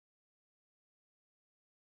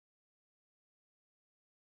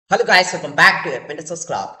Hello guys, welcome back to Reconnaissance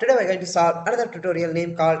Club. Today we're going to solve another tutorial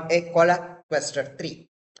name called a CloakQuest3r.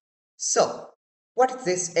 So, what is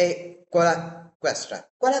this a CloakQuest3r?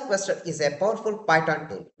 CloakQuest3r is a powerful Python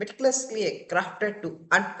tool meticulously crafted to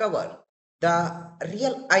uncover the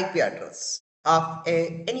real IP address of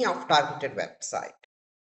any of targeted website,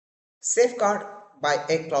 safeguard by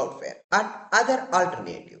a Cloudflare and other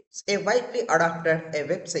alternatives, a widely adopted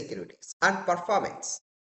web securities and performance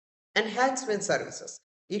enhancement services.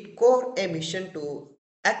 It core a mission to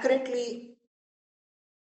accurately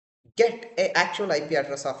get a actual IP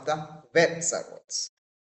address of the web servers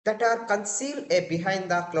that are concealed behind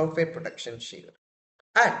the Cloudflare protection shield.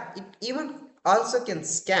 And it even also can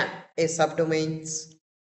scan a subdomains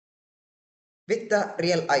with the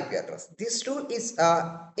real IP address. This tool is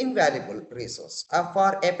an invaluable resource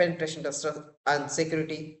for a penetration testers and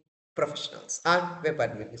security professionals and web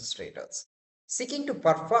administrators seeking to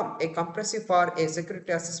perform a comprehensive for a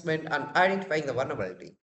security assessment and identifying the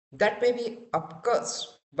vulnerability that may be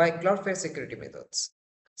occurs by Cloudflare security methods.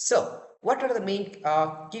 So, what are the main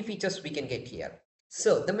key features we can get here?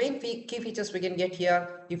 So, the main key features we can get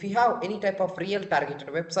here, if you have any type of real targeted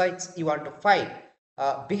websites you want to find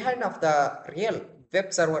behind of the real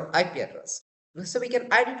web server IP address. So we can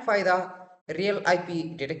identify the real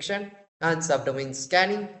IP detection and subdomain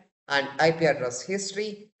scanning and IP address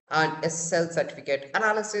history and SSL certificate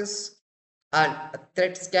analysis and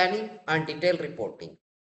threat scanning and detailed reporting,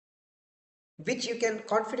 which you can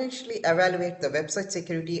confidentially evaluate the website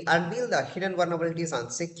security, unveil the hidden vulnerabilities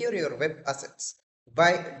and secure your web assets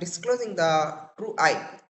by disclosing the true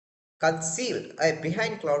IP concealed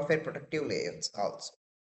behind Cloudflare protective layers also.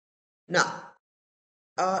 Now,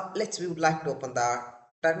 we would like to open the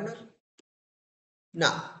terminal.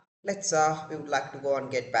 Now, we would like to go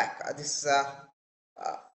and get back. This is uh,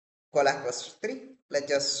 CloakQuest3. Let's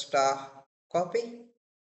just copy,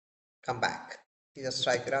 come back. You just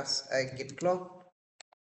type it as git clone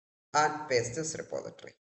and paste this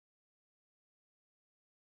repository.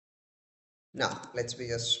 Now, we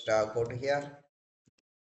just go to here,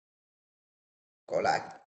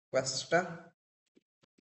 CloakQuest.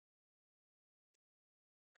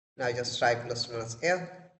 Now, just type +-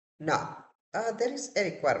 here. Now, there is a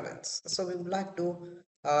requirements. So, we would like to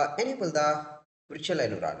enable the virtual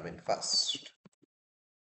environment first.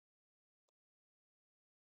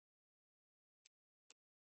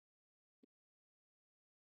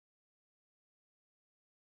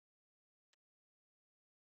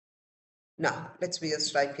 Now, we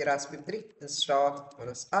just type here as pip3 install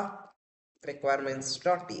 -r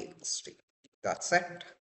requirements.txt. That's it.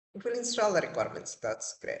 It will install the requirements.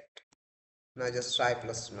 That's great. Now just type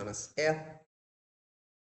 +- a.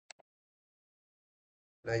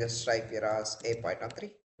 Now just type here as a Python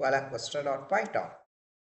 3 CloakQuest3r.python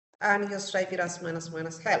and just type here as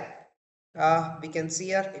 --help. We can see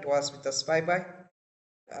here it was with the spy by.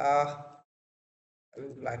 We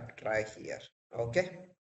would like to try here. Okay.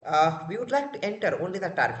 We would like to enter only the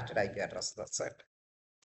targeted IP address. That's it.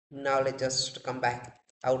 Now let's just come back.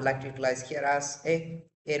 I would like to utilize here as a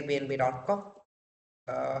airbnb.com.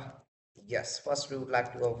 Yes, first we would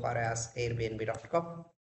like to go for as airbnb.com.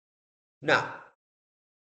 Now,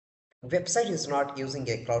 website is not using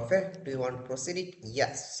a Cloudflare. Do you want to proceed it?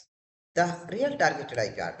 Yes. The real targeted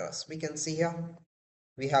IP address we can see here.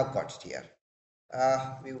 We have got it here.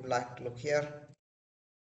 We would like to look here.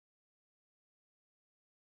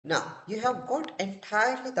 Now you have got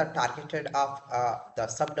entirely the targeted of the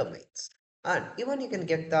subdomains, and even you can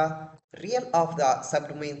get the real of the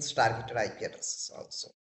subdomains targeted IP addresses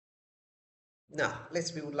also. Now we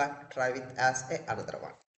would like to try with as another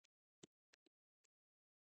one.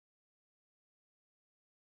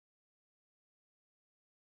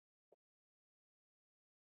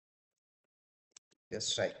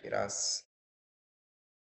 Just type it as.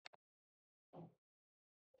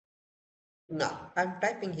 Now I'm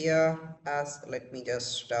typing here as, let me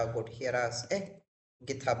just go to here as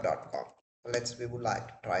github.com. We would like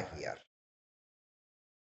to try here.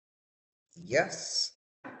 Yes.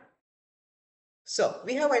 So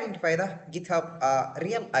we have identified the GitHub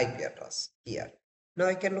real IP address here. Now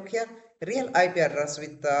you can look here, real IP address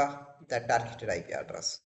with the targeted IP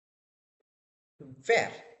address.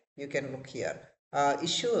 Where you can look here,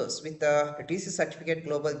 issues with the DC certificate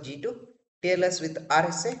global G2, TLS with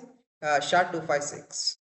RSA,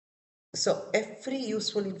 SHA-256. So every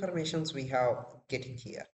useful informations we have getting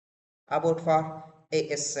here about for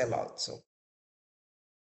ASL also.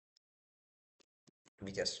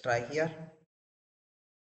 We just try here.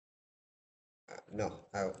 No,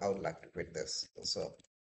 I would like to quit this. So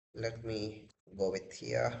let me go with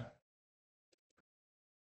here.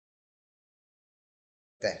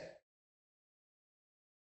 there.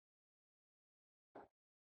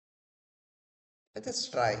 Let's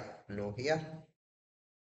try no here.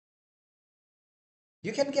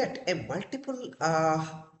 You can get a multiple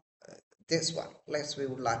this one. We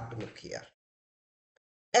would like to look here.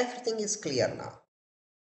 Everything is clear now.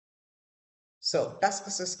 So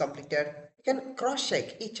tasks is completed. You can cross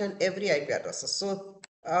check each and every IP addresses. So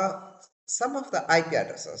some of the IP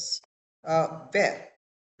addresses where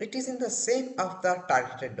it is in the same of the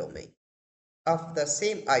targeted domain of the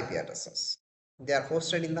same IP addresses. They are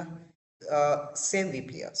hosted in the same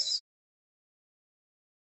VPS.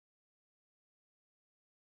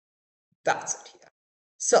 That's it here.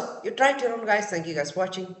 So you try it your own guys. Thank you guys for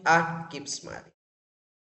watching and keep smiling.